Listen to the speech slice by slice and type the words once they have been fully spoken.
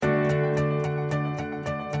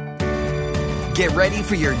Get ready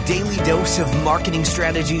for your daily dose of marketing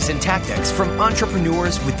strategies and tactics from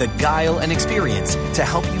entrepreneurs with the guile and experience to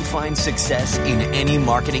help you find success in any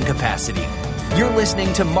marketing capacity. You're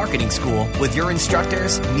listening to Marketing School with your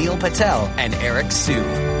instructors, Neil Patel and Eric Siu.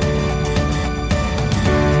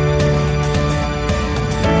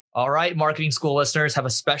 All right, Marketing School listeners, have a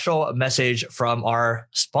special message from our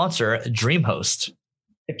sponsor, DreamHost.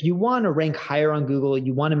 If you want to rank higher on Google,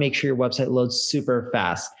 you want to make sure your website loads super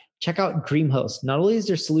fast. Check out DreamHost. Not only is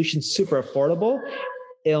their solution super affordable,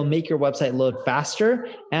 it'll make your website load faster,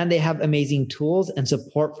 and they have amazing tools and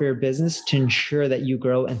support for your business to ensure that you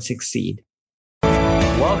grow and succeed.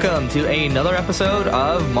 Welcome to another episode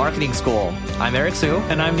of Marketing School. I'm Eric Siu.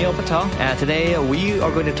 And I'm Neil Patel. And today we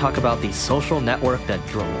are going to talk about the social network that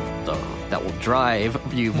will drive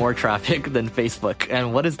you more traffic than Facebook.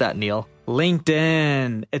 And what is that, Neil?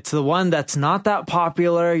 LinkedIn. It's the one that's not that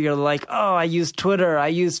popular. You're like, oh, I use Twitter, I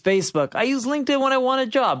use Facebook, I use LinkedIn when I want a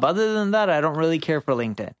job. Other than that, I don't really care for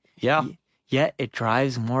LinkedIn. Yeah. Yet it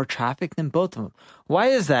drives more traffic than both of them. Why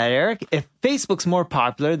is that, Eric? If Facebook's more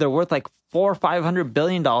popular, they're worth like $400 or $500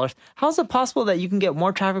 billion. How is it possible that you can get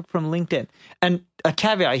more traffic from LinkedIn? And a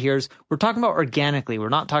caveat here is we're talking about organically. We're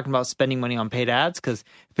not talking about spending money on paid ads because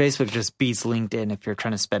Facebook just beats LinkedIn if you're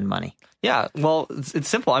trying to spend money. Yeah, well, it's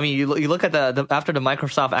simple. I mean, you look at the after the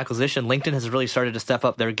Microsoft acquisition, LinkedIn has really started to step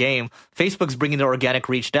up their game. Facebook's bringing the organic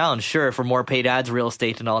reach down, sure, for more paid ads, real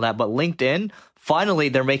estate, and all that. But LinkedIn, finally,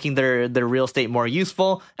 they're making their real estate more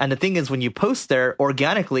useful. And the thing is, when you post there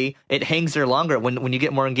organically, it hangs there longer. When you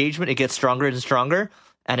get more engagement, it gets stronger and stronger,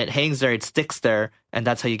 and it hangs there, it sticks there, and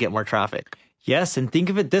that's how you get more traffic. Yes, and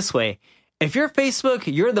think of it this way. If you're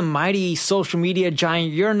Facebook, you're the mighty social media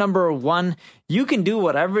giant, you're number one, you can do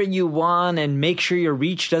whatever you want and make sure your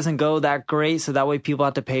reach doesn't go that great so that way people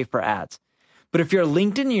have to pay for ads. But if you're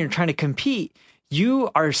LinkedIn and you're trying to compete, you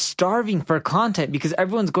are starving for content because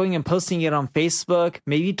everyone's going and posting it on Facebook,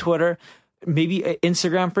 maybe Twitter, maybe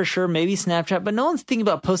Instagram for sure, maybe Snapchat, but no one's thinking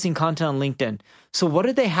about posting content on LinkedIn. So what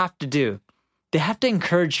do they have to do? They have to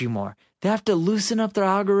encourage you more. They have to loosen up their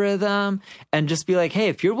algorithm and just be like, hey,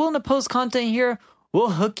 if you're willing to post content here,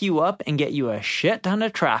 we'll hook you up and get you a shit ton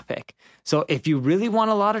of traffic. So if you really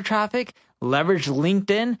want a lot of traffic, leverage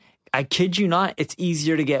LinkedIn. I kid you not, it's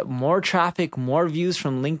easier to get more traffic, more views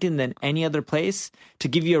from LinkedIn than any other place. To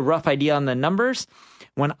give you a rough idea on the numbers,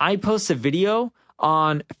 when I post a video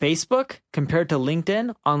on Facebook compared to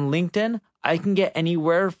LinkedIn, on LinkedIn, I can get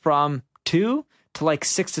anywhere from 2 to like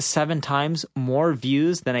 6 to 7 times more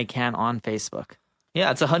views than I can on Facebook.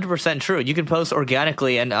 Yeah, it's 100% true. You can post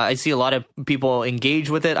organically, and I see a lot of people engage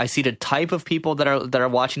with it. I see the type of people that are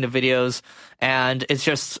watching the videos, and it's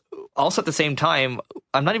just also at the same time,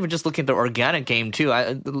 I'm not even just looking at the organic game too.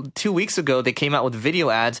 2 weeks ago, they came out with video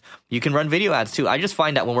ads. You can run video ads too. I just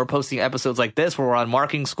find that when we're posting episodes like this, where we're on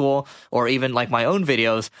Marketing School or even like my own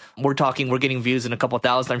videos, we're getting views in a couple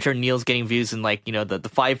thousand. I'm sure Neil's getting views in like, the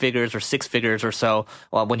 5 figures or 6 figures or so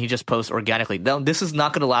when he just posts organically. Now, this is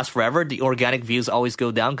not going to last forever. The organic views always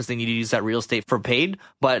go down because they need to use that real estate for paid,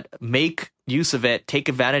 but make use of it, take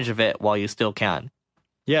advantage of it while you still can.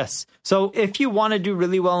 Yes. So if you want to do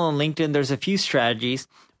really well on LinkedIn, there's a few strategies.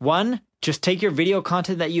 One, just take your video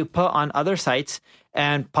content that you put on other sites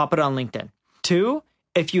and pop it on LinkedIn. 2,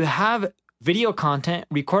 if you have video content,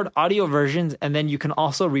 record audio versions, and then you can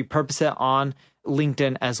also repurpose it on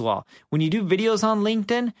LinkedIn as well. When you do videos on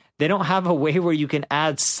LinkedIn, they don't have a way where you can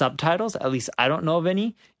add subtitles. At least I don't know of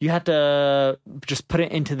any. You have to just put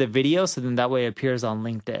it into the video, so then that way it appears on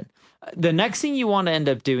LinkedIn. The next thing you want to end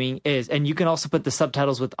up doing is, and you can also put the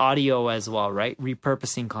subtitles with audio as well, right?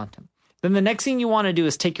 Repurposing content. Then the next thing you want to do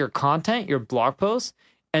is take your content, your blog post,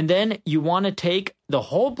 and then you want to take the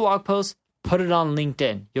whole blog post, put it on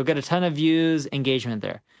LinkedIn. You'll get a ton of views, engagement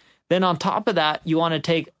there. Then on top of that, you want to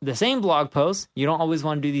take the same blog post. You don't always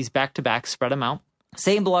want to do these back-to-back, spread them out.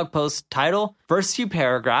 Same blog post, title, first few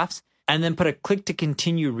paragraphs, and then put a click to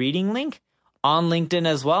continue reading link on LinkedIn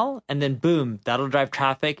as well. And then boom, that'll drive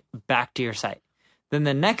traffic back to your site. Then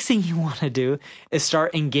the next thing you want to do is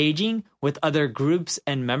start engaging with other groups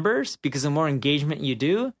and members, because the more engagement you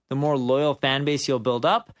do, the more loyal fan base you'll build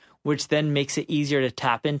up, which then makes it easier to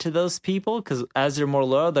tap into those people, because as they're more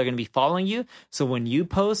loyal, they're going to be following you. So when you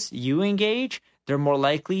post, you engage, they're more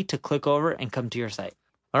likely to click over and come to your site.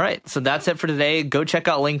 All right, so that's it for today. Go check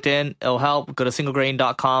out LinkedIn. It'll help. Go to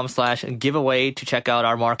singlegrain.com/giveaway to check out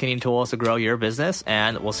our marketing tools to grow your business,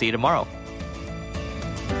 and we'll see you tomorrow.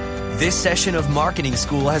 This session of Marketing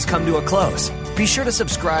School has come to a close. Be sure to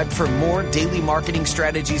subscribe for more daily marketing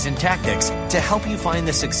strategies and tactics to help you find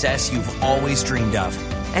the success you've always dreamed of.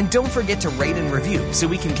 And don't forget to rate and review so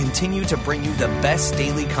we can continue to bring you the best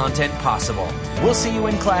daily content possible. We'll see you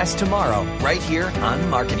in class tomorrow, right here on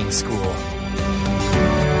Marketing School.